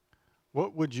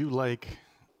What would you like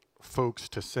folks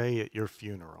to say at your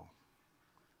funeral?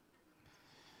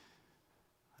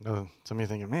 I know some of you are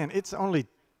thinking, man, it's only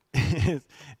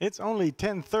it's only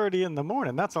 10:30 in the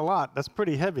morning. That's a lot. That's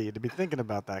pretty heavy to be thinking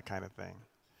about that kind of thing.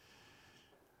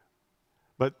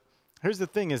 But here's the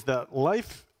thing is that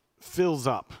life fills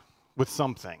up with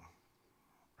something,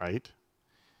 right?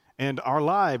 And our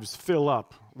lives fill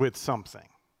up with something.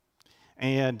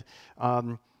 And,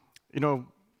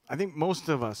 I think most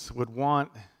of us would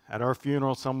want at our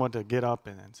funeral someone to get up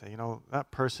and say, that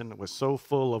person was so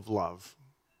full of love.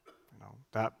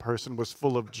 That person was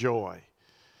full of joy.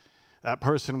 That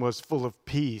person was full of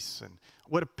peace. And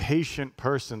what a patient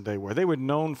person they were. They were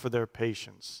known for their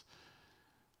patience.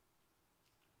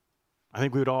 I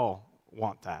think we would all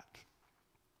want that.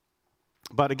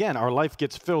 But again, our life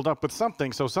gets filled up with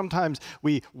something. So sometimes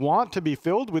we want to be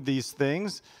filled with these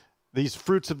things, these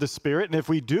fruits of the Spirit. And if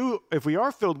we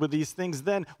are filled with these things,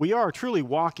 then we are truly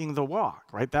walking the walk,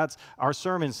 right? That's our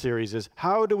sermon series is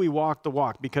how do we walk the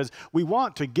walk? Because we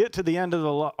want to get to the end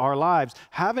of our lives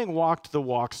having walked the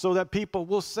walk so that people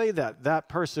will say that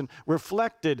person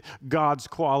reflected God's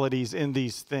qualities in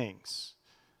these things.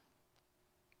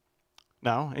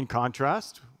 Now, in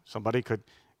contrast, somebody could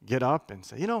get up and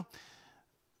say,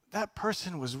 that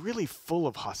person was really full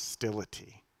of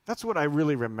hostility. That's what I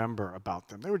really remember about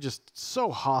them. They were just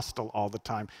so hostile all the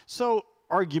time, so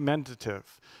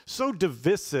argumentative, so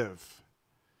divisive.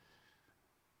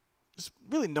 Just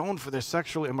really known for their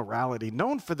sexual immorality,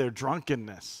 known for their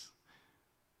drunkenness.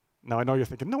 Now, I know you're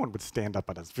thinking, no one would stand up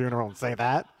at his funeral and say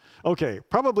that. Okay,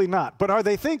 probably not, but are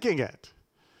they thinking it?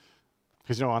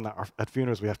 Because, at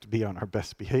funerals we have to be on our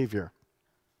best behavior.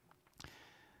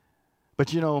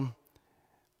 But,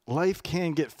 life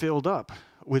can get filled up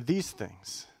with these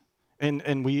things.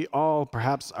 And we all,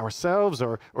 perhaps ourselves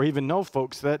or even know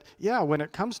folks that, when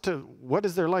it comes to what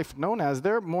is their life known as,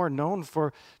 they're more known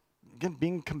for, again,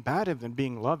 being combative than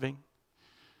being loving.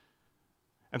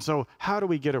 And so how do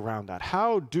we get around that?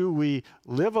 How do we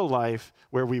live a life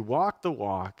where we walk the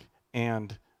walk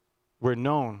and we're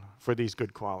known for these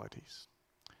good qualities?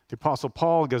 The Apostle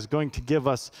Paul is going to give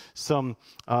us some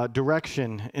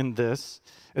direction in this.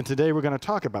 And today we're going to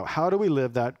talk about how do we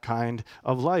live that kind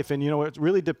of life. And it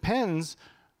really depends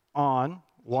on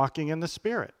walking in the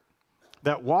Spirit.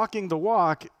 That walking the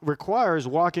walk requires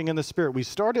walking in the Spirit. We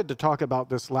started to talk about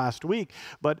this last week.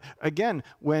 But again,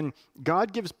 when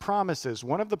God gives promises,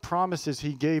 one of the promises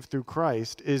he gave through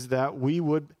Christ is that we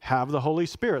would have the Holy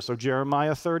Spirit. So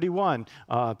Jeremiah 31,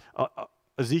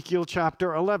 Ezekiel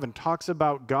chapter 11 talks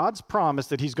about God's promise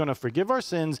that he's going to forgive our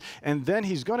sins, and then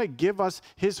he's going to give us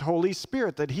his Holy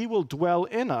Spirit, that he will dwell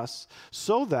in us,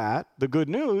 so that the good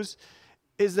news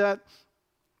is that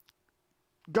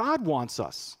God wants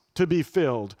us to be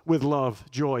filled with love,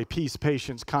 joy, peace,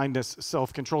 patience, kindness,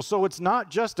 self-control. So it's not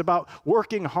just about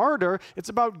working harder, it's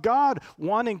about God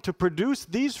wanting to produce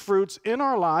these fruits in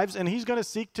our lives, and he's going to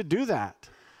seek to do that.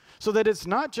 So that it's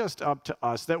not just up to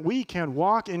us, that we can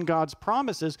walk in God's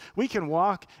promises, we can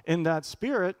walk in that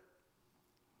Spirit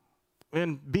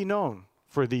and be known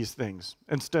for these things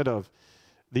instead of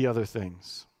the other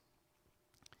things.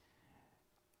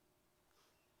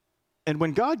 And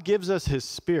when God gives us his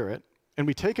Spirit, and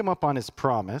we take him up on his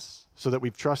promise, so that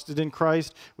we've trusted in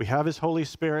Christ, we have his Holy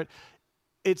Spirit,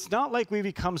 it's not like we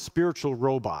become spiritual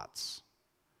robots.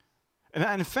 And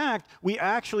in fact, we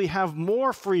actually have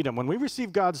more freedom. When we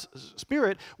receive God's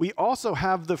Spirit, we also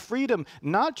have the freedom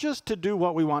not just to do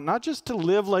what we want, not just to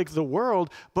live like the world,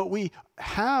 but we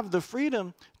have the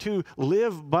freedom to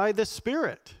live by the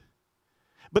Spirit.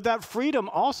 But that freedom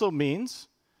also means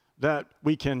that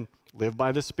we can live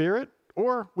by the Spirit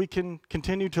or we can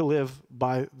continue to live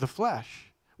by the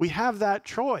flesh. We have that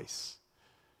choice.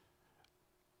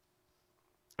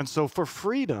 And so for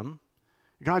freedom,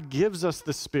 God gives us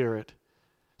the Spirit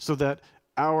so that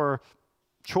our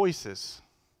choices,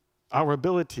 our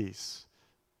abilities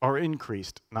are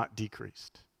increased, not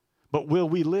decreased. But will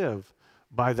we live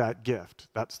by that gift?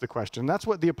 That's the question. That's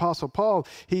what the Apostle Paul,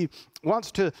 he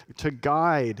wants to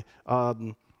guide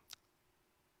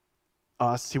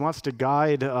us. He wants to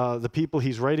guide the people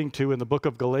he's writing to in the book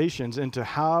of Galatians into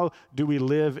how do we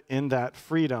live in that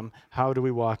freedom? How do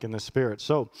we walk in the Spirit?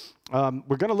 So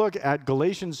we're going to look at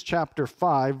Galatians chapter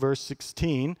 5, verse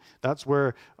 16. That's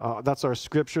where that's our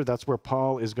scripture. That's where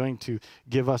Paul is going to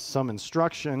give us some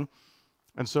instruction.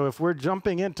 And so if we're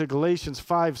jumping into Galatians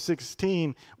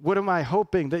 5:16, what am I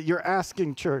hoping that you're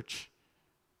asking, church?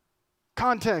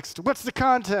 Context. What's the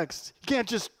context? You can't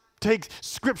just take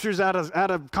scriptures out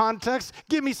of context.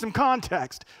 Give me some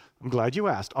context. I'm glad you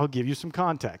asked. I'll give you some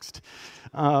context.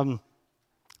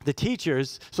 the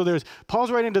teachers, so there's,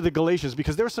 Paul's writing to the Galatians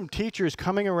because there were some teachers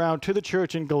coming around to the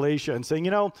church in Galatia and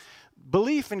saying,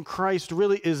 belief in Christ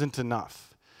really isn't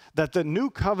enough. That the new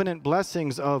covenant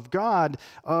blessings of God,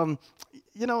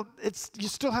 you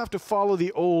still have to follow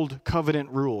the old covenant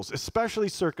rules, especially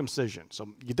circumcision. So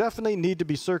you definitely need to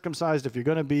be circumcised if you're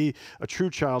going to be a true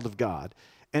child of God.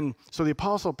 And so the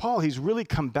Apostle Paul, he's really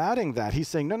combating that. He's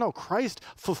saying, no, Christ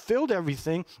fulfilled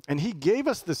everything, and he gave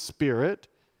us the Spirit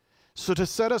so to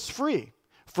set us free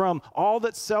from all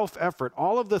that self-effort,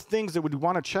 all of the things that we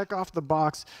want to check off the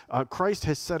box. Christ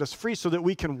has set us free so that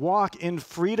we can walk in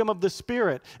freedom of the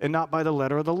Spirit and not by the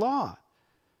letter of the law.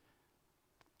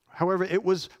 However, it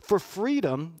was for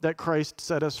freedom that Christ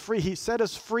set us free. He set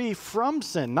us free from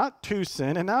sin, not to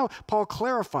sin. And now Paul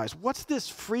clarifies, what's this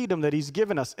freedom that he's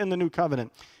given us in the new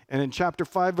covenant? And in chapter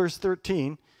 5, verse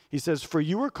 13, he says, "For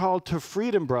you are called to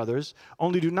freedom, brothers,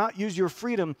 only do not use your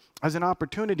freedom as an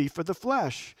opportunity for the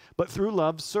flesh, but through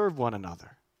love serve one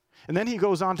another." And then he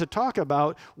goes on to talk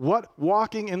about what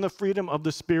walking in the freedom of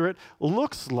the Spirit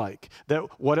looks like,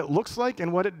 that what it looks like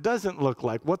and what it doesn't look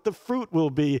like, what the fruit will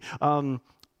be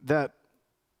that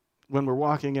when we're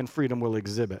walking in freedom will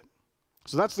exhibit.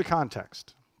 So that's the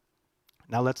context.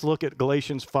 Now let's look at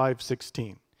Galatians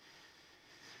 5:16.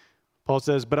 Paul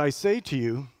says, "But I say to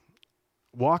you,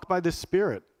 walk by the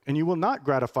Spirit, and you will not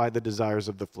gratify the desires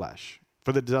of the flesh.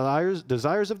 For the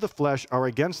desires of the flesh are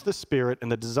against the Spirit,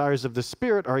 and the desires of the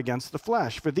Spirit are against the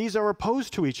flesh. For these are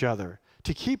opposed to each other,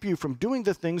 to keep you from doing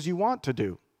the things you want to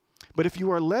do. But if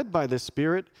you are led by the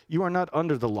Spirit, you are not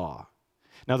under the law.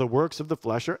 Now the works of the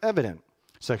flesh are evident: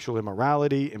 sexual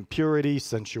immorality, impurity,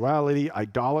 sensuality,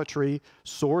 idolatry,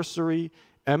 sorcery,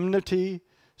 enmity,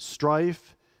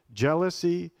 strife,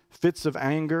 jealousy, fits of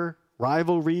anger,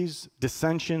 rivalries,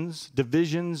 dissensions,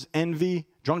 divisions, envy,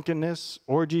 drunkenness,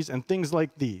 orgies, and things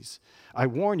like these. I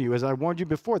warn you, as I warned you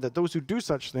before, that those who do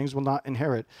such things will not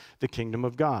inherit the kingdom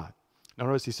of God." Now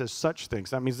notice he says such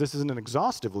things. That means this isn't an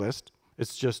exhaustive list.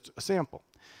 It's just a sample.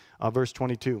 Verse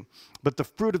 22. "But the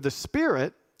fruit of the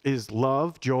Spirit is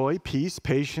love, joy, peace,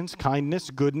 patience,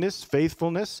 kindness, goodness,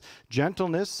 faithfulness,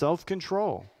 gentleness,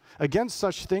 self-control. Against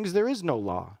such things there is no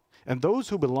law. And those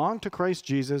who belong to Christ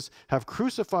Jesus have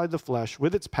crucified the flesh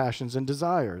with its passions and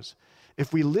desires.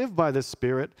 If we live by the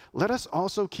Spirit, let us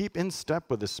also keep in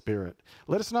step with the Spirit.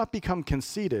 Let us not become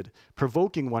conceited,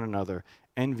 provoking one another,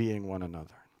 envying one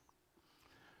another."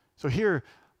 So here,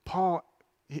 Paul,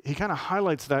 he kind of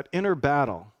highlights that inner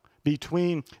battle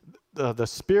between the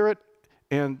Spirit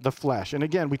and the flesh. And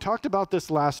again, we talked about this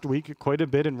last week quite a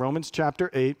bit in Romans chapter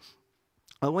 8.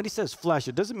 When he says flesh,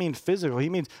 it doesn't mean physical. He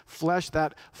means flesh,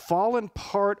 that fallen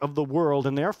part of the world,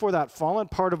 and therefore that fallen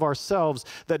part of ourselves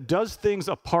that does things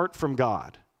apart from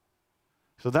God.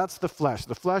 So that's the flesh.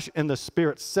 The flesh and the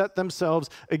Spirit set themselves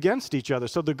against each other.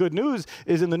 So the good news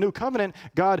is in the new covenant,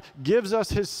 God gives us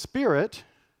his Spirit,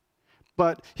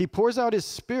 but he pours out his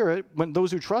Spirit when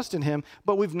those who trust in him,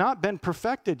 but we've not been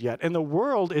perfected yet. And the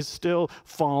world is still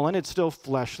fallen, it's still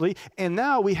fleshly, and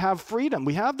now we have freedom.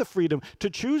 We have the freedom to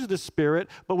choose the Spirit,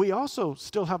 but we also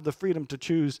still have the freedom to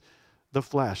choose the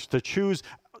flesh, to choose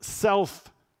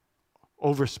self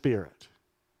over Spirit.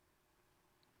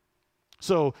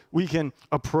 So we can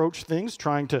approach things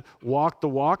trying to walk the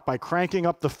walk by cranking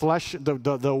up the flesh,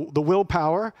 the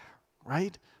willpower,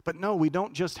 right? But no, we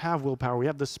don't just have willpower. We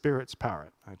have the Spirit's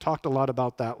power. I talked a lot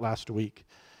about that last week.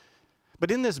 But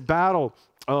in this battle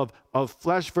of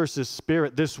flesh versus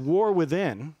Spirit, this war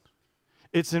within,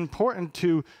 it's important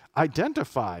to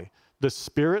identify the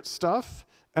Spirit stuff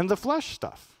and the flesh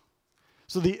stuff.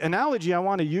 So the analogy I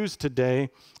want to use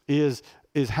today is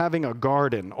having a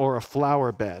garden or a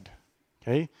flower bed.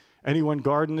 Okay? Anyone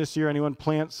garden this year? Anyone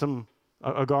plant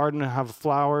a garden and have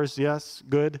flowers? Yes?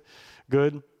 Good.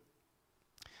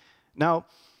 Now,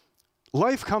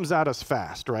 life comes at us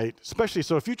fast, right? Especially,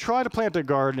 so if you try to plant a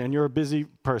garden and you're a busy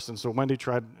person, so Wendy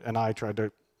and I tried to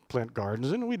plant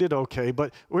gardens, and we did okay,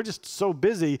 but we're just so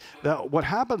busy that what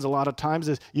happens a lot of times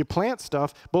is you plant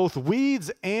stuff, both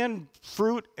weeds and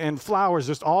fruit and flowers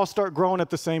just all start growing at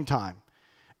the same time.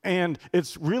 And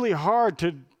it's really hard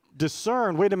to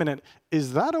discern, wait a minute,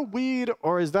 is that a weed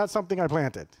or is that something I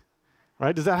planted?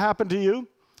 Right? Does that happen to you?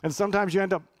 And sometimes you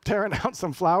end up tearing out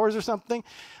some flowers or something.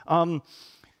 And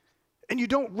you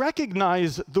don't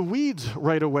recognize the weeds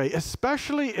right away,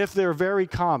 especially if they're very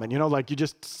common. Like you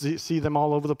just see them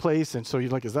all over the place. And so you're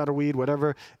like, is that a weed?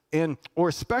 Whatever. Or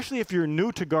especially if you're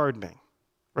new to gardening,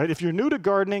 right? If you're new to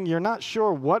gardening, you're not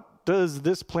sure what does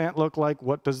this plant look like?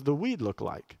 What does the weed look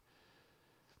like?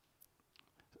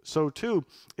 so too,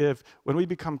 when we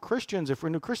become Christians, if we're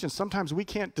new Christians, sometimes we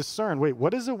can't discern, wait,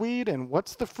 what is a weed and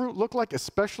what's the fruit look like,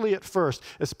 especially at first,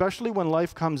 especially when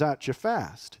life comes at you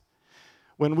fast.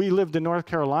 When we lived in North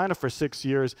Carolina for 6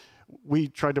 years, we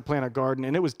tried to plant a garden,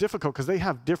 and it was difficult because they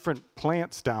have different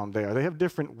plants down there. They have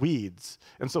different weeds.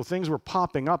 And so things were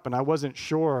popping up, and I wasn't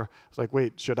sure. I was like,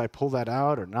 wait, should I pull that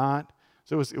out or not?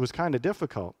 So it was kind of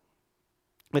difficult.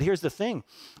 But here's the thing,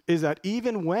 is that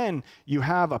even when you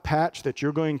have a patch that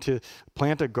you're going to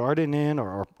plant a garden in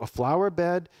or a flower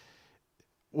bed,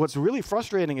 what's really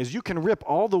frustrating is you can rip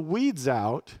all the weeds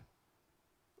out,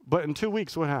 but in 2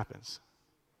 weeks, what happens?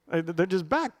 They're just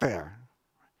back there.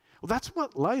 Well, that's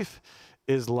what life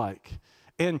is like.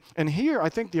 And here, I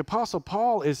think the Apostle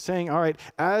Paul is saying, all right,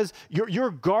 as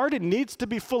your garden needs to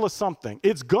be full of something.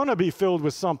 It's going to be filled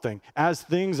with something as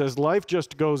life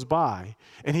just goes by.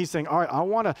 And he's saying, all right, I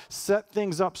want to set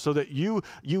things up so that you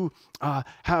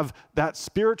have that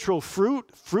spiritual fruit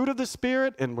of the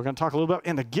Spirit, and we're going to talk a little bit,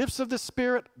 and the gifts of the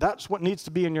Spirit. That's what needs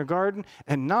to be in your garden,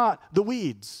 and not the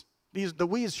weeds. The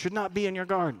weeds should not be in your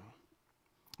garden.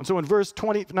 And so in verse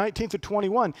 19 to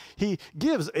 21, he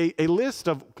gives a list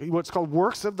of what's called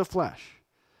works of the flesh.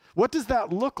 What does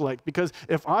that look like? Because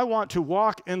if I want to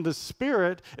walk in the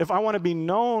Spirit, if I want to be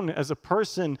known as a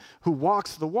person who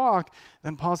walks the walk,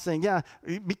 then Paul's saying, yeah,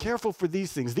 be careful for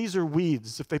these things. These are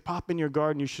weeds. If they pop in your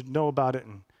garden, you should know about it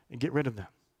and get rid of them.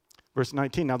 Verse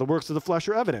 19, now the works of the flesh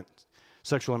are evident.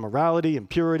 Sexual immorality,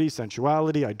 impurity,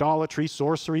 sensuality, idolatry,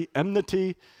 sorcery,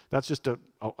 enmity. That's just a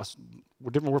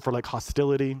different word for like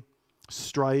hostility,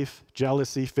 strife,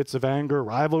 jealousy, fits of anger,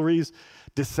 rivalries,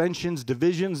 dissensions,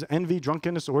 divisions, envy,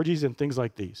 drunkenness, orgies, and things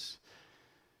like these.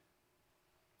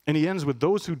 And he ends with,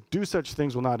 those who do such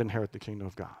things will not inherit the kingdom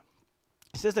of God.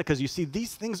 He says that because you see,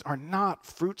 these things are not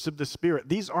fruits of the Spirit.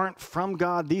 These aren't from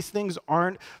God. These things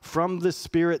aren't from the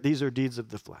Spirit. These are deeds of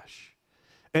the flesh.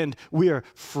 And we are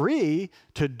free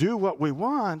to do what we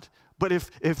want, but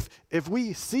if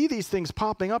we see these things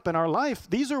popping up in our life,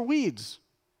 these are weeds.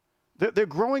 They're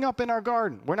growing up in our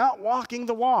garden. We're not walking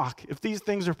the walk. If these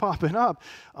things are popping up,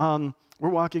 we're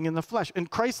walking in the flesh. And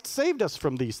Christ saved us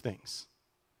from these things.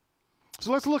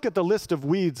 So let's look at the list of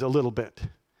weeds a little bit.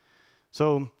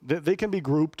 So they can be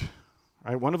grouped.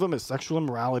 Right? One of them is sexual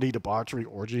immorality, debauchery,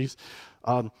 orgies.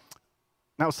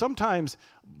 Now sometimes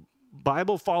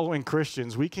Bible-following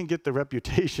Christians, we can get the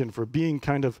reputation for being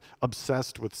kind of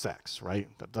obsessed with sex, right?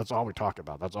 That's all we talk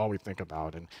about. That's all we think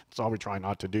about, and it's all we try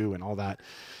not to do and all that.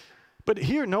 But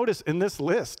here, notice in this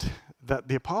list that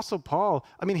the Apostle Paul,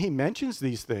 he mentions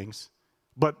these things,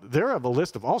 but they're of a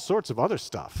list of all sorts of other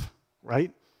stuff,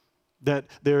 right? That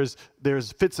there's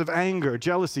fits of anger,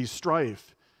 jealousy,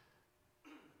 strife.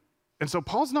 And so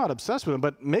Paul's not obsessed with them,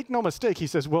 but make no mistake, he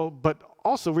says, well, but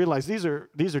also realize these are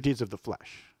deeds of the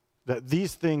flesh. That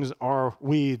these things are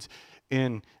weeds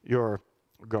in your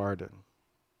garden.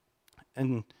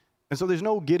 And so there's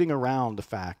no getting around the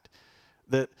fact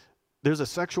that there's a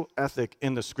sexual ethic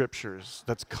in the Scriptures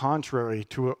that's contrary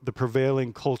to the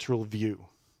prevailing cultural view.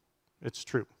 It's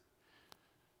true.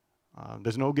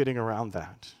 There's no getting around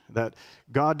that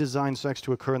God designed sex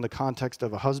to occur in the context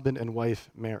of a husband and wife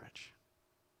marriage.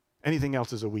 Anything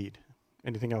else is a weed.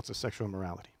 Anything else is sexual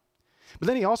immorality. But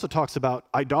then he also talks about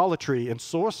idolatry and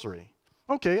sorcery.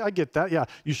 Okay, I get that. Yeah,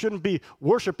 you shouldn't be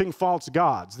worshiping false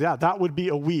gods. Yeah, that would be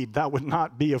a weed. That would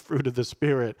not be a fruit of the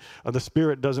Spirit. The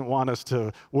Spirit doesn't want us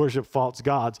to worship false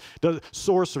gods.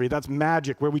 Sorcery, that's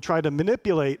magic, where we try to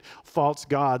manipulate false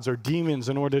gods or demons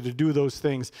in order to do those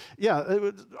things.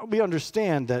 Yeah, we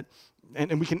understand that,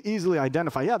 and we can easily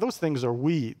identify, yeah, those things are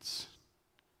weeds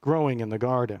growing in the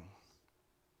garden.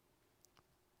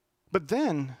 But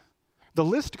then the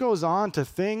list goes on to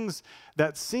things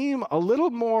that seem a little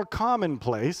more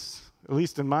commonplace, at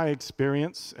least in my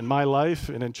experience, in my life,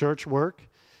 and in church work,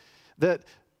 that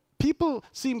people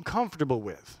seem comfortable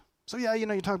with. So yeah, you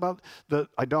talk about the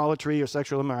idolatry or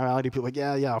sexual immorality, people are like,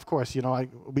 yeah, of course,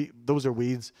 those are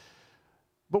weeds.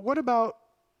 But what about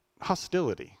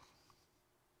hostility?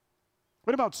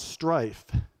 What about strife,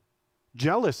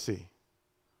 jealousy,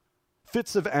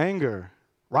 fits of anger,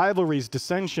 rivalries,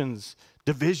 dissensions,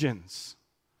 divisions?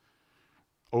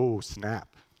 Oh,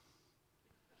 snap.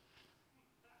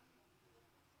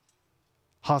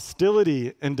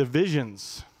 Hostility and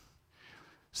divisions.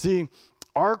 See,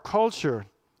 our culture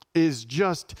is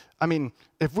just,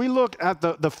 if we look at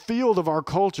the field of our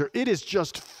culture, it is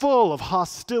just full of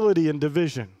hostility and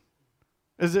division.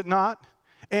 Is it not?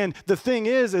 And the thing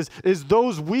is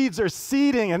those weeds are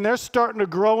seeding and they're starting to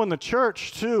grow in the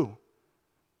church too.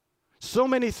 So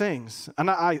many things, and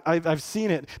I've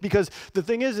seen it, because the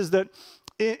thing is that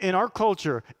in our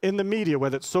culture, in the media,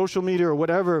 whether it's social media or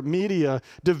whatever media,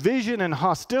 division and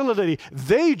hostility,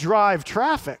 they drive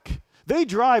traffic. They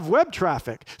drive web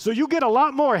traffic. So you get a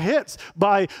lot more hits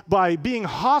by being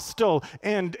hostile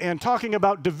and talking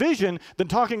about division than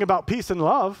talking about peace and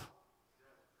love.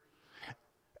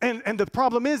 And the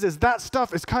problem is that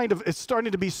stuff is it's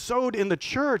starting to be sowed in the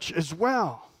church as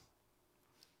well.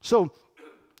 So,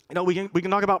 we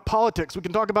can talk about politics. We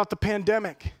can talk about the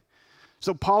pandemic.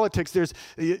 So politics, there's,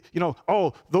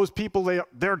 those people,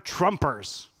 they're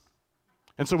Trumpers.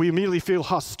 And so we immediately feel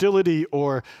hostility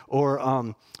or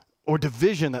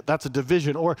division, that's a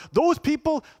division. Or those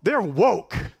people, they're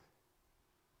woke.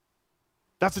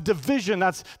 That's a division.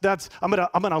 That's I'm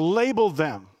gonna label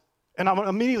them. And I'm gonna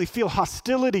immediately feel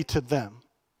hostility to them.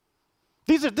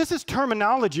 This is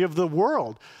terminology of the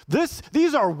world.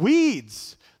 These are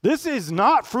weeds. This is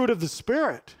not fruit of the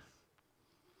Spirit.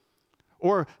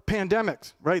 Or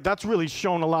pandemics, right? That's really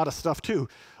shown a lot of stuff too.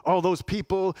 All those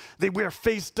people, they wear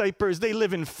face diapers, they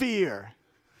live in fear.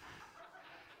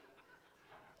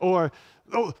 Or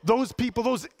those people,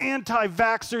 those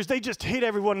anti-vaxxers, they just hate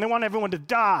everyone, they want everyone to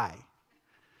die.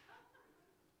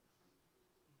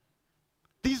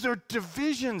 These are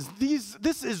divisions.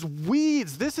 This is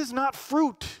weeds. This is not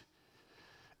fruit.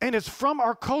 And it's from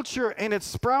our culture, and it's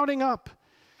sprouting up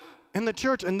in the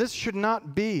church, and this should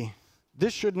not be.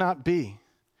 This should not be.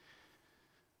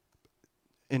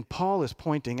 And Paul is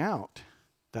pointing out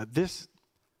that this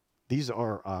is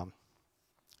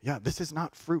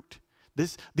not fruit.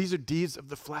 These are deeds of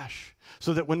the flesh.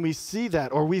 So that when we see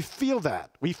that, or we feel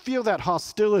that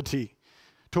hostility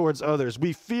towards others,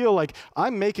 we feel like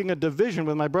I'm making a division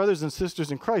with my brothers and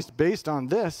sisters in Christ based on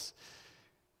this,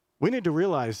 we need to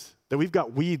realize that we've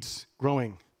got weeds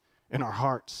growing in our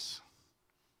hearts.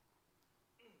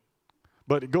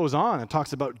 But it goes on and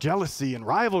talks about jealousy and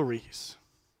rivalries.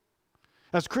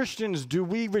 As Christians, do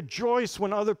we rejoice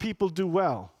when other people do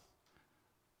well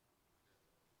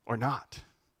or not?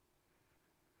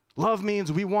 Love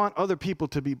means we want other people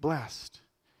to be blessed.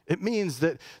 It means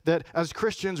that as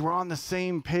Christians, we're on the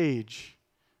same page,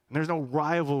 and there's no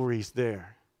rivalries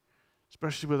there,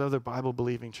 especially with other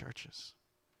Bible-believing churches.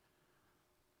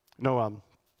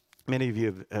 Many of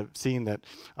you have seen that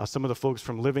some of the folks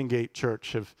from Living Gate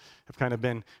Church have kind of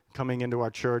been coming into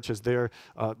our church as their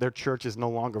church is no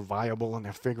longer viable, and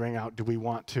they're figuring out, do we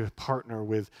want to partner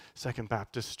with Second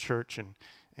Baptist Church?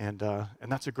 And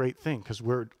that's a great thing, because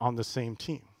we're on the same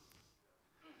team.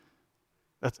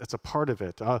 That's a part of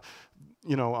it.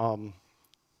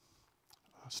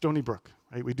 Stony Brook,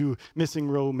 right? We do Missing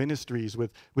Row Ministries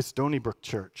with Stony Brook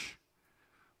Church.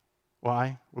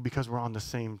 Why? Well, because we're on the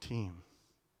same team.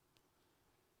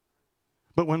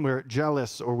 But when we're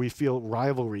jealous or we feel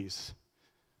rivalries,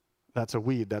 that's a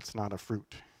weed, that's not a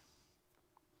fruit.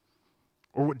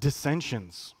 Or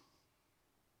dissensions.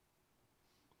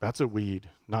 That's a weed,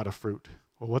 not a fruit.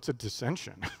 Well, what's a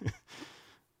dissension?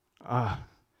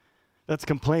 That's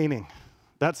complaining.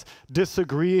 That's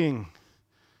disagreeing.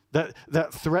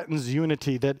 That threatens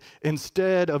unity. That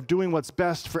instead of doing what's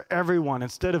best for everyone,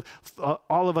 instead of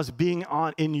all of us being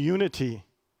in unity,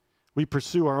 we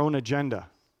pursue our own agenda.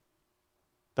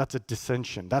 That's a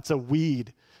dissension. That's a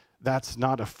weed. That's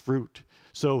not a fruit.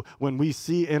 So when we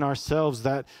see in ourselves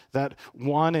that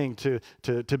wanting to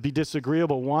be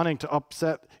disagreeable, wanting to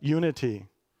upset unity,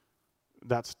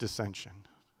 that's dissension.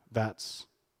 That's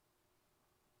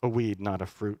a weed, not a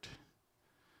fruit.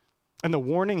 And the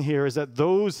warning here is that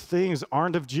those things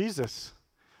aren't of Jesus.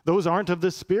 Those aren't of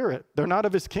the Spirit. They're not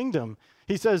of His kingdom.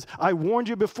 He says, I warned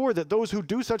you before that those who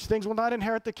do such things will not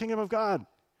inherit the kingdom of God.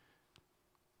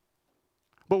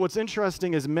 But what's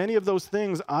interesting is many of those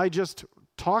things I just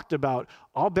talked about,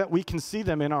 I'll bet we can see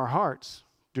them in our hearts.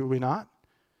 Do we not?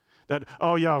 That,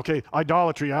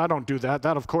 idolatry, I don't do that.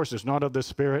 That, of course, is not of the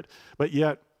Spirit. But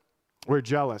yet, we're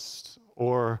jealous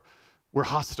or we're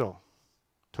hostile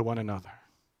to one another.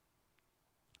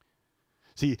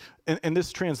 See, in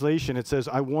this translation, it says,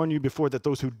 I warn you before that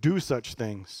those who do such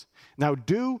things. Now,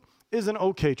 do is an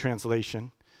okay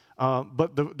translation.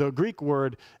 But the Greek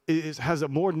word has a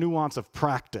more nuance of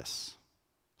practice.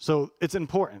 So it's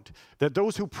important that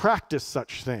those who practice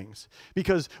such things,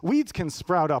 because weeds can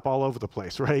sprout up all over the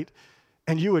place, right?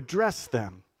 And you address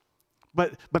them.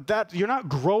 But that you're not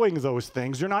growing those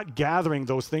things. You're not gathering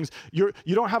those things. You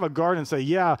don't have a garden and say,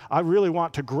 yeah, I really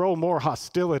want to grow more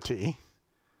hostility.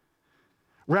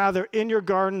 Rather, in your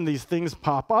garden, these things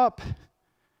pop up.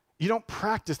 You don't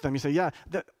practice them. You say, yeah,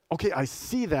 okay, I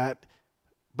see that.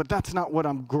 But that's not what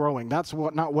I'm growing. That's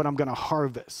not what I'm going to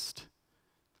harvest.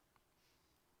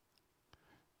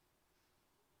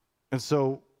 And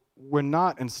so we're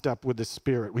not in step with the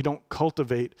Spirit. We don't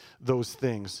cultivate those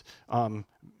things.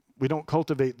 We don't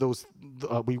cultivate those,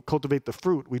 we cultivate the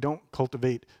fruit. We don't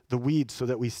cultivate the weeds so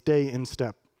that we stay in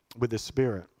step with the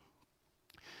Spirit.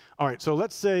 All right, so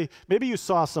let's say maybe you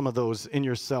saw some of those in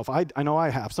yourself. I know I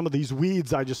have. Some of these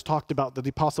weeds I just talked about, that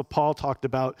the Apostle Paul talked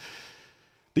about,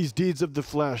 these deeds of the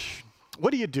flesh.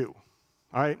 What do you do?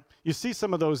 All right, you see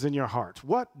some of those in your heart.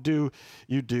 What do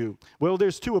you do? Well,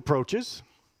 there's two approaches.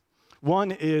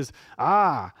 One is,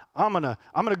 I'm gonna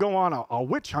go on a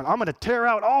witch hunt. I'm gonna tear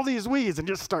out all these weeds and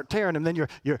just start tearing them. Then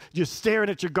you're staring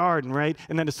at your garden, right?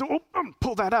 And then it's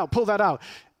pull that out.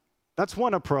 That's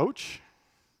one approach.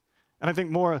 And I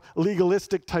think more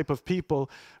legalistic type of people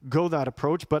go that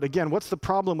approach. But again, what's the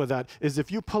problem with that is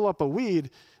if you pull up a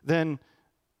weed, then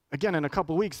again, in a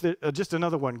couple weeks, just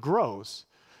another one grows.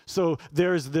 So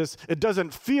there's this, it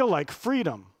doesn't feel like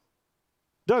freedom,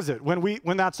 does it,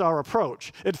 when that's our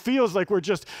approach? It feels like we're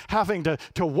just having to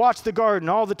watch the garden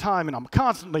all the time, and I'm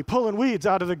constantly pulling weeds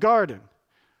out of the garden.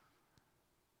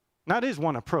 That is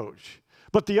one approach.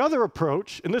 But the other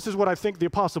approach, and this is what I think the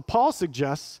Apostle Paul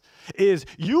suggests, is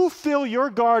you fill your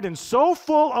garden so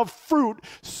full of fruit,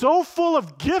 so full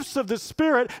of gifts of the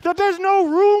Spirit, that there's no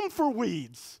room for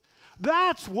weeds.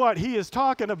 That's what he is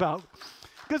talking about.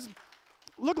 Because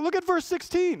look at verse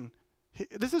 16.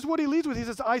 This is what he leads with. He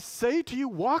says, I say to you,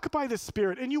 walk by the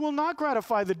Spirit, and you will not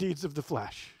gratify the deeds of the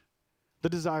flesh, the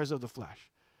desires of the flesh.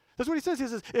 That's what he says. He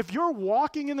says, if you're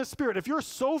walking in the Spirit, if you're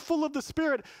so full of the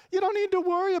Spirit, you don't need to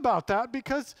worry about that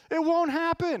because it won't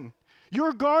happen.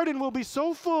 Your garden will be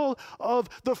so full of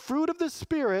the fruit of the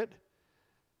Spirit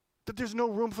that there's no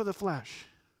room for the flesh.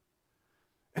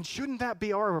 And shouldn't that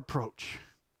be our approach?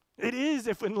 It is,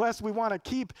 unless we want to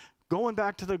keep going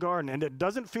back to the garden, and it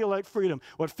doesn't feel like freedom.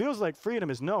 What feels like freedom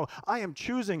is, no, I am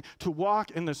choosing to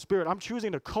walk in the Spirit. I'm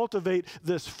choosing to cultivate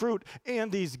this fruit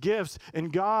and these gifts,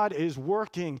 and God is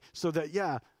working so that,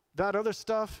 that other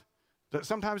stuff that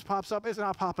sometimes pops up is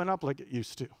not popping up like it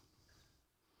used to.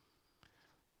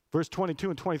 Verse 22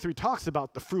 and 23 talks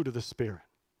about the fruit of the Spirit.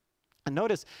 And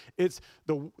notice, it's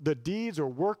the deeds or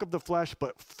work of the flesh,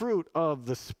 but fruit of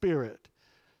the Spirit.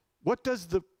 What does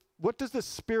the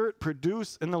Spirit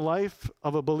produce in the life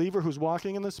of a believer who's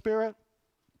walking in the Spirit?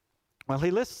 Well,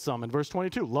 he lists some in verse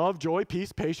 22. Love, joy,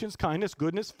 peace, patience, kindness,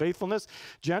 goodness, faithfulness,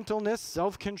 gentleness,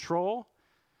 self-control.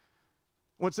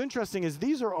 What's interesting is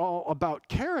these are all about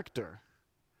character.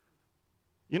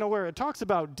 You know, where it talks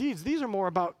about deeds, these are more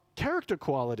about character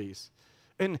qualities.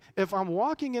 And if I'm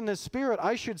walking in the Spirit,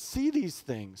 I should see these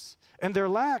things. And their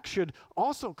lack should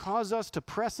also cause us to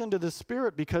press into the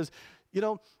Spirit because,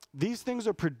 these things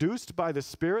are produced by the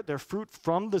Spirit. They're fruit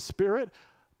from the Spirit.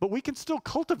 But we can still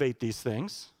cultivate these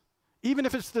things, even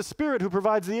if it's the Spirit who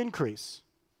provides the increase.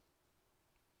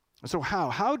 So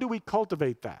how do we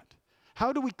cultivate that?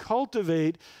 How do we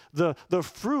cultivate the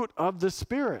fruit of the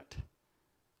Spirit?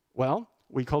 Well,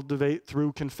 we cultivate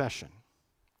through confession.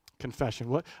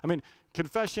 Confession.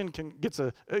 Confession gets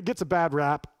a bad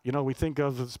rap. We think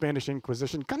of the Spanish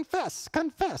Inquisition. Confess.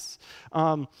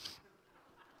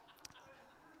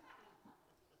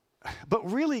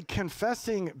 But really,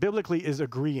 confessing biblically is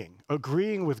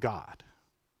agreeing with God.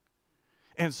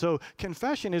 And so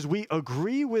confession is we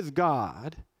agree with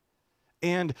God,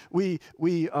 and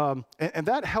and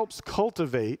that helps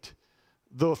cultivate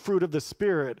the fruit of the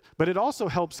Spirit, but it also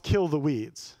helps kill the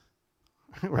weeds,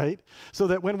 right? So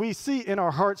that when we see in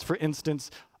our hearts, for instance,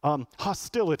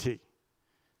 hostility,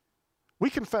 we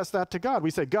confess that to God.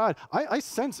 We say, God, I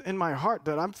sense in my heart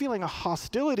that I'm feeling a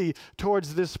hostility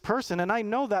towards this person, and I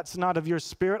know that's not of your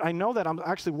Spirit. I know that I'm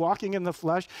actually walking in the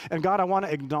flesh, and God, I want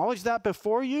to acknowledge that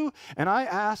before you, and I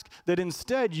ask that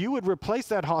instead you would replace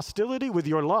that hostility with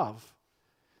your love.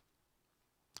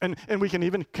 And we can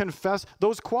even confess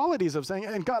those qualities of saying,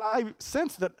 and God, I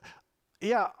sense that,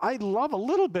 I love a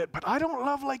little bit, but I don't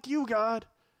love like you, God.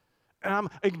 And I'm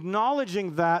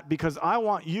acknowledging that because I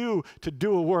want you to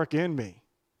do a work in me.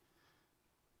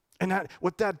 And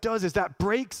what that does is that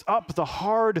breaks up the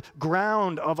hard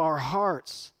ground of our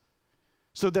hearts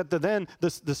so that then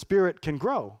the Spirit can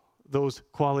grow those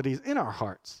qualities in our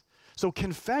hearts. So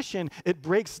confession, it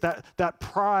breaks that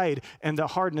pride and the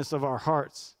hardness of our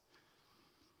hearts.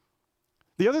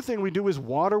 The other thing we do is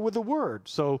water with the Word.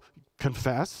 So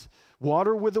confess.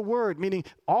 Water with the Word, meaning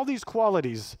all these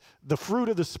qualities, the fruit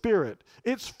of the Spirit,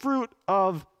 it's fruit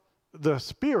of the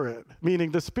Spirit,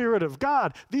 meaning the Spirit of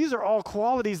God, these are all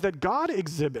qualities that God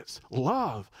exhibits.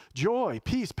 Love, joy,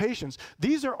 peace, patience.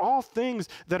 These are all things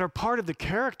that are part of the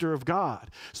character of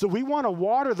God. So we want to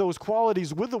water those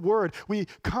qualities with the Word. We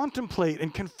contemplate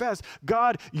and confess,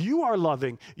 God, you are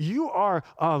loving. You are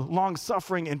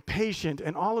long-suffering and patient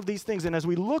and all of these things. And as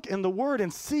we look in the Word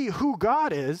and see who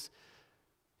God is,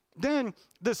 then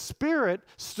the Spirit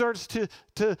starts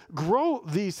to grow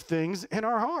these things in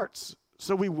our hearts.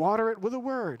 So we water it with a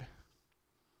word.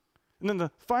 And then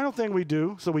the final thing we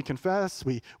do, so we confess,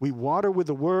 we water with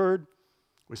the word.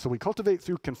 So we cultivate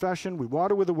through confession, we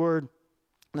water with the word.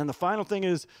 And then the final thing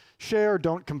is share,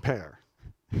 don't compare.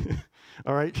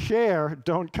 All right, share,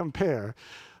 don't compare.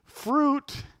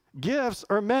 Fruit, gifts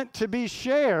are meant to be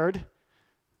shared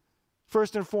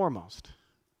first and foremost.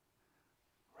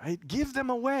 Right? Give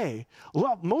them away.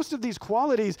 Love, most of these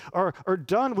qualities are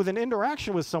done with an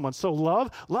interaction with someone. So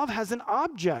love has an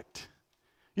object.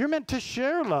 You're meant to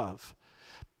share love.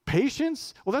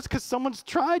 Patience, well, that's because someone's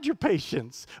tried your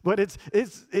patience, but it's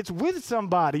with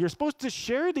somebody. You're supposed to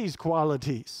share these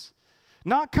qualities,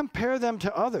 not compare them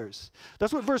to others.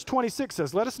 That's what verse 26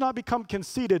 says. Let us not become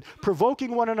conceited,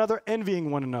 provoking one another, envying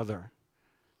one another.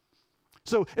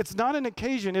 So it's not an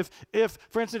occasion if,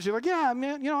 for instance, you're like, yeah,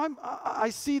 man, I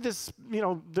see this,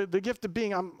 the gift of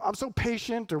being, I'm so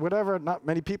patient or whatever. Not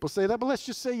many people say that, but let's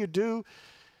just say you do.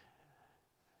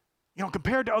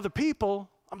 Compared to other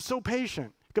people, I'm so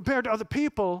patient. Compared to other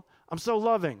people, I'm so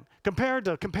loving. Compared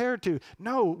to.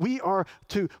 No, we are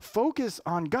to focus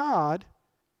on God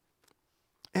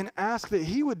and ask that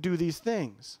He would do these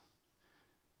things.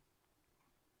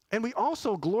 And we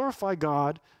also glorify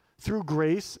God through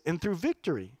grace and through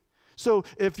victory. So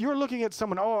if you're looking at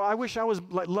someone, oh, I wish I was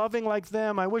loving like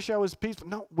them, I wish I was peaceful.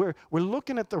 No, we're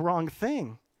looking at the wrong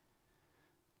thing.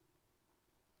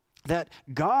 That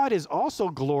God is also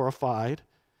glorified,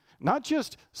 not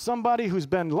just somebody who's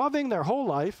been loving their whole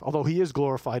life, although He is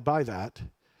glorified by that.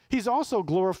 He's also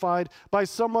glorified by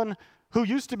someone who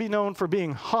used to be known for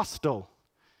being hostile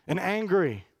and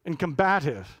angry and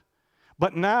combative.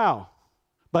 But now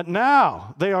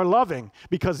they are loving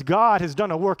because God has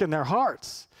done a work in their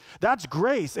hearts. That's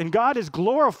grace, and God is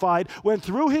glorified when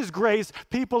through His grace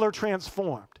people are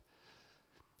transformed.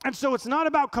 And so it's not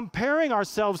about comparing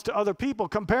ourselves to other people,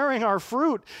 comparing our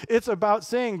fruit. It's about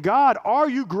saying, God, are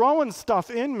you growing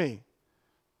stuff in me?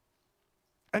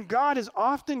 And God is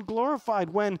often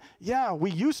glorified when, we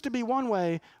used to be one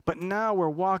way, but now we're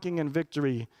walking in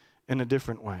victory in a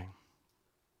different way.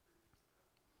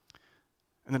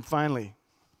 And then finally,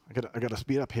 I got to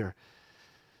speed up here.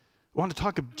 I want to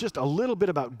talk just a little bit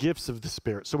about gifts of the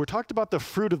Spirit. So we talked about the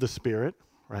fruit of the Spirit,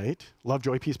 right? Love,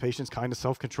 joy, peace, patience, kindness,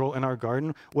 self-control in our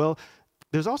garden. Well,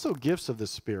 there's also gifts of the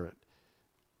Spirit.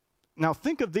 Now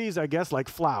think of these, I guess, like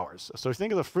flowers. So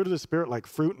think of the fruit of the Spirit like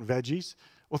fruit and veggies.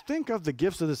 Well, think of the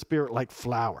gifts of the Spirit like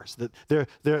flowers.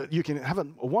 That you can have a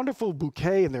wonderful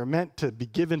bouquet and they're meant to be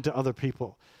given to other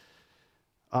people.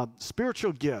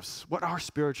 Spiritual gifts. What are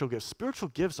spiritual gifts? Spiritual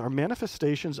gifts are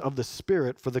manifestations of the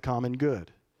Spirit for the common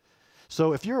good.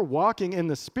 So if you're walking in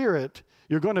the Spirit,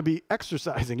 you're going to be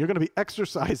exercising. You're going to be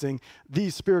exercising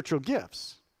these spiritual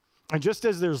gifts. And just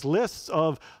as there's lists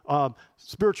of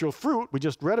spiritual fruit, we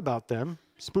just read about them,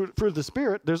 fruit of the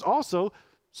Spirit, there's also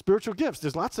spiritual gifts.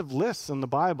 There's lots of lists in the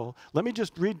Bible. Let me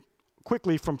just read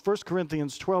quickly from 1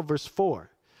 Corinthians 12, verse 4.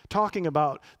 Talking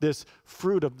about this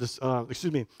fruit of this,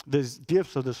 these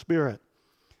gifts of the Spirit.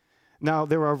 Now,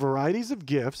 there are varieties of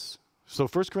gifts. So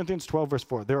 1 Corinthians 12, verse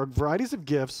 4. There are varieties of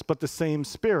gifts, but the same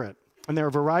Spirit. And there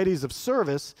are varieties of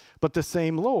service, but the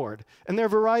same Lord. And there are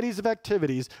varieties of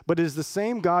activities, but it is the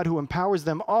same God who empowers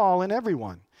them all and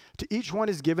everyone. To each one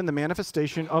is given the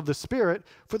manifestation of the Spirit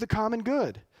for the common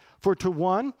good. For to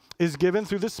one is given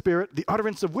through the Spirit the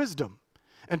utterance of wisdom,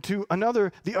 and to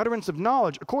another the utterance of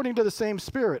knowledge according to the same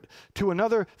Spirit, to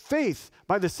another faith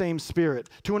by the same Spirit,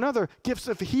 to another gifts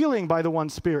of healing by the one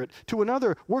Spirit, to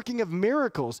another working of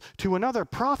miracles, to another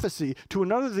prophecy, to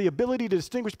another the ability to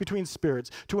distinguish between spirits,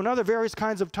 to another various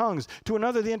kinds of tongues, to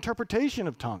another the interpretation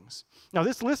of tongues. Now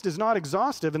this list is not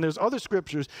exhaustive, and there's other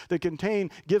scriptures that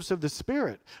contain gifts of the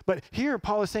Spirit. But here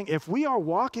Paul is saying if we are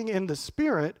walking in the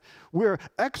Spirit, we're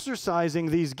exercising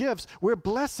these gifts, we're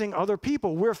blessing other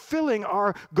people, we're filling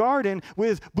our garden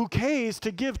with bouquets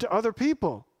to give to other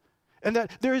people, and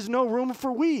that there is no room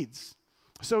for weeds.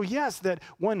 So yes, that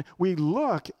when we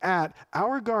look at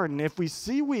our garden, if we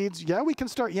see weeds, we can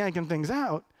start yanking things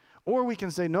out, or we can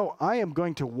say, no, I am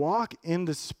going to walk in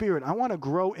the Spirit. I want to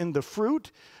grow in the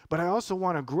fruit, but I also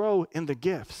want to grow in the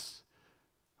gifts.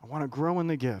 I want to grow in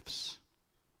the gifts.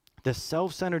 The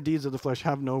self-centered deeds of the flesh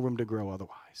have no room to grow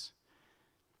otherwise.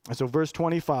 And so verse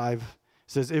 25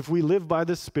 says, if we live by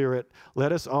the Spirit,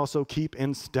 let us also keep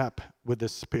in step with the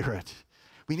Spirit.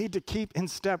 We need to keep in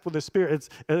step with the Spirit.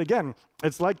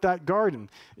 It's like that garden.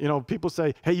 You know, people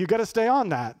say, hey, you got to stay on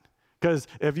that. Because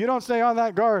if you don't stay on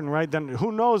that garden, right, then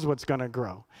who knows what's going to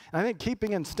grow. And I think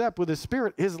keeping in step with the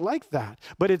Spirit is like that.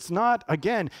 But it's not,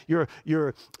 again, you're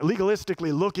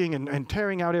legalistically looking and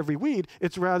tearing out every weed.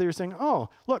 It's rather you're saying, oh,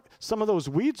 look, some of those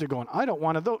weeds are going, I don't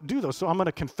want to do those. So I'm going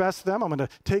to confess them. I'm going to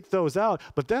take those out.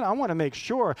 But then I want to make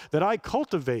sure that I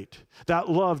cultivate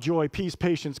that love, joy, peace,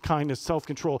 patience, kindness,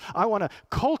 self-control. I want to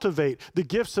cultivate the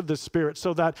gifts of the Spirit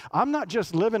so that I'm not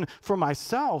just living for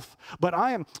myself, but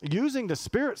I am using the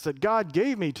spirits that God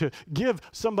gave me to give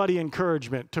somebody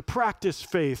encouragement, to practice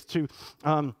faith, to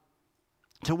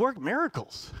work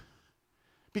miracles.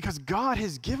 Because God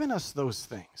has given us those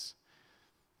things.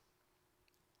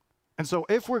 And so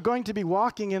if we're going to be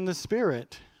walking in the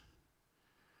Spirit,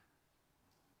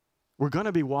 we're going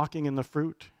to be walking in the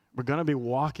fruit. We're going to be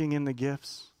walking in the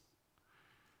gifts.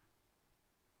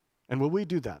 And will we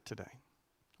do that today?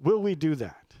 Will we do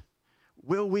that?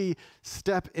 Will we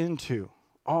step into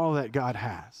all that God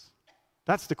has?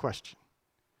 That's the question.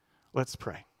 Let's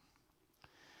pray.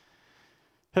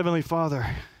 Heavenly Father,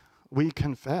 we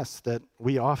confess that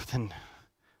we often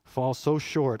fall so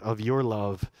short of your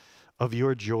love, of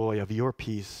your joy, of your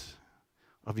peace,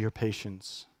 of your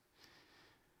patience.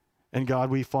 And God,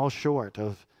 we fall short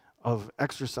of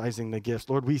exercising the gifts.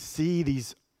 Lord, we see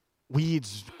these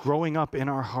weeds growing up in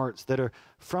our hearts that are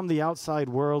from the outside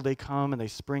world. They come and they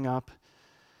spring up.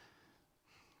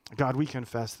 God, we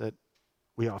confess that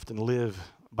we often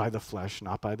live by the flesh,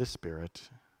 not by the Spirit.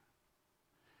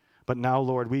 But now,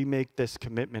 Lord, we make this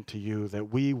commitment to you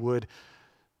that we would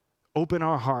open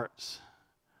our hearts.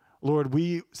 Lord,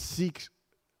 we seek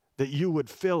that you would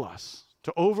fill us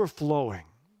to overflowing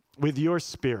with your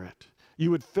Spirit. You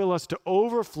would fill us to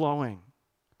overflowing,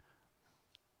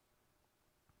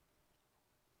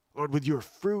 Lord, with your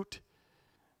fruit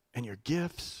and your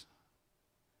gifts.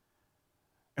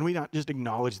 And we not just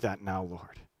acknowledge that now,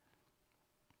 Lord.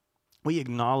 We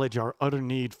acknowledge our utter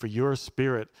need for your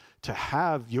Spirit to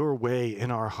have your way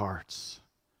in our hearts.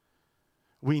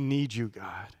 We need you,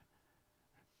 God.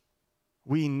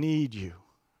 We need you.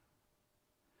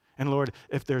 And Lord,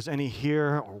 if there's any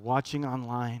here or watching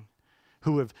online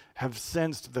who have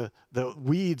sensed the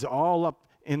weeds all up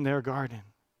in their garden,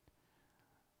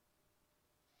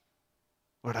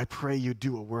 Lord, I pray you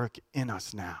do a work in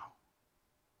us now.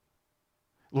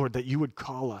 Lord, that you would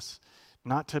call us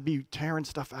not to be tearing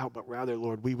stuff out, but rather,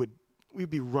 Lord, we'd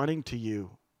be running to you.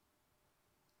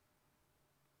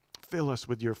 Fill us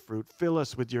with your fruit. Fill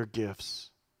us with your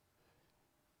gifts.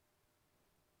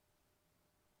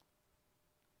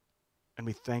 And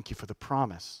we thank you for the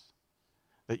promise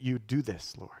that you do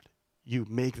this, Lord. You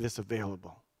make this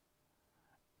available.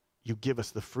 You give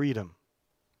us the freedom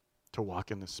to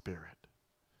walk in the Spirit.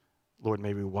 Lord,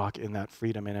 may we walk in that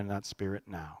freedom and in that Spirit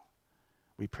now.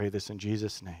 We pray this in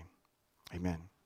Jesus' name. Amen.